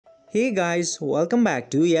Hey guys, welcome back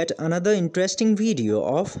to yet another interesting video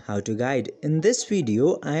of How to Guide. In this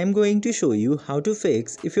video, I am going to show you how to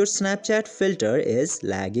fix if your Snapchat filter is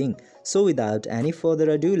lagging. So without any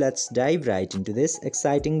further ado, let's dive right into this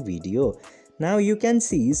exciting video. Now you can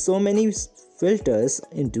see so many filters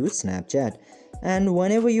into Snapchat. And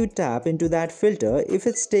whenever you tap into that filter, if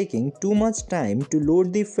it's taking too much time to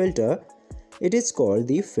load the filter, it is called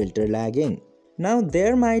the filter lagging. Now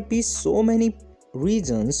there might be so many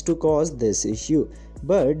reasons to cause this issue,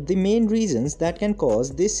 but the main reasons that can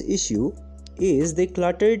cause this issue is the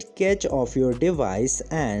cluttered cache of your device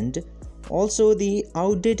and also the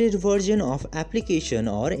outdated version of application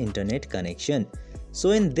or internet connection. So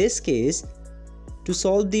in this case, to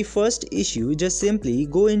solve the first issue, just simply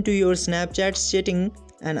go into your Snapchat setting,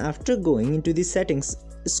 and after going into the settings,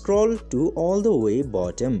 scroll to all the way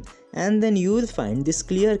bottom, and then you will find this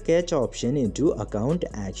clear cache option into account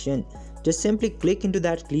action. Just simply click into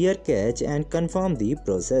that clear cache and confirm the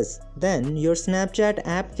process. Then your Snapchat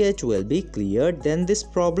app cache will be cleared, then this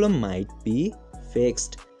problem might be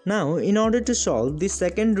fixed. Now in order to solve the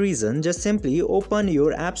second reason, just simply open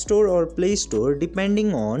your App Store or Play Store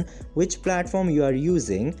depending on which platform you are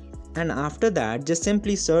using, and after that just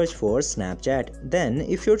simply search for Snapchat. Then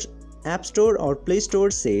if your App Store or Play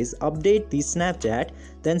Store says update the Snapchat,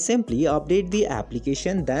 then simply update the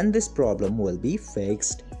application, then this problem will be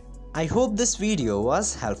fixed. I hope this video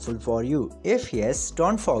was helpful for you. If yes,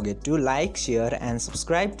 don't forget to like, share and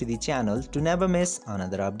subscribe to the channel to never miss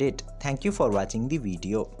another update. Thank you for watching the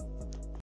video.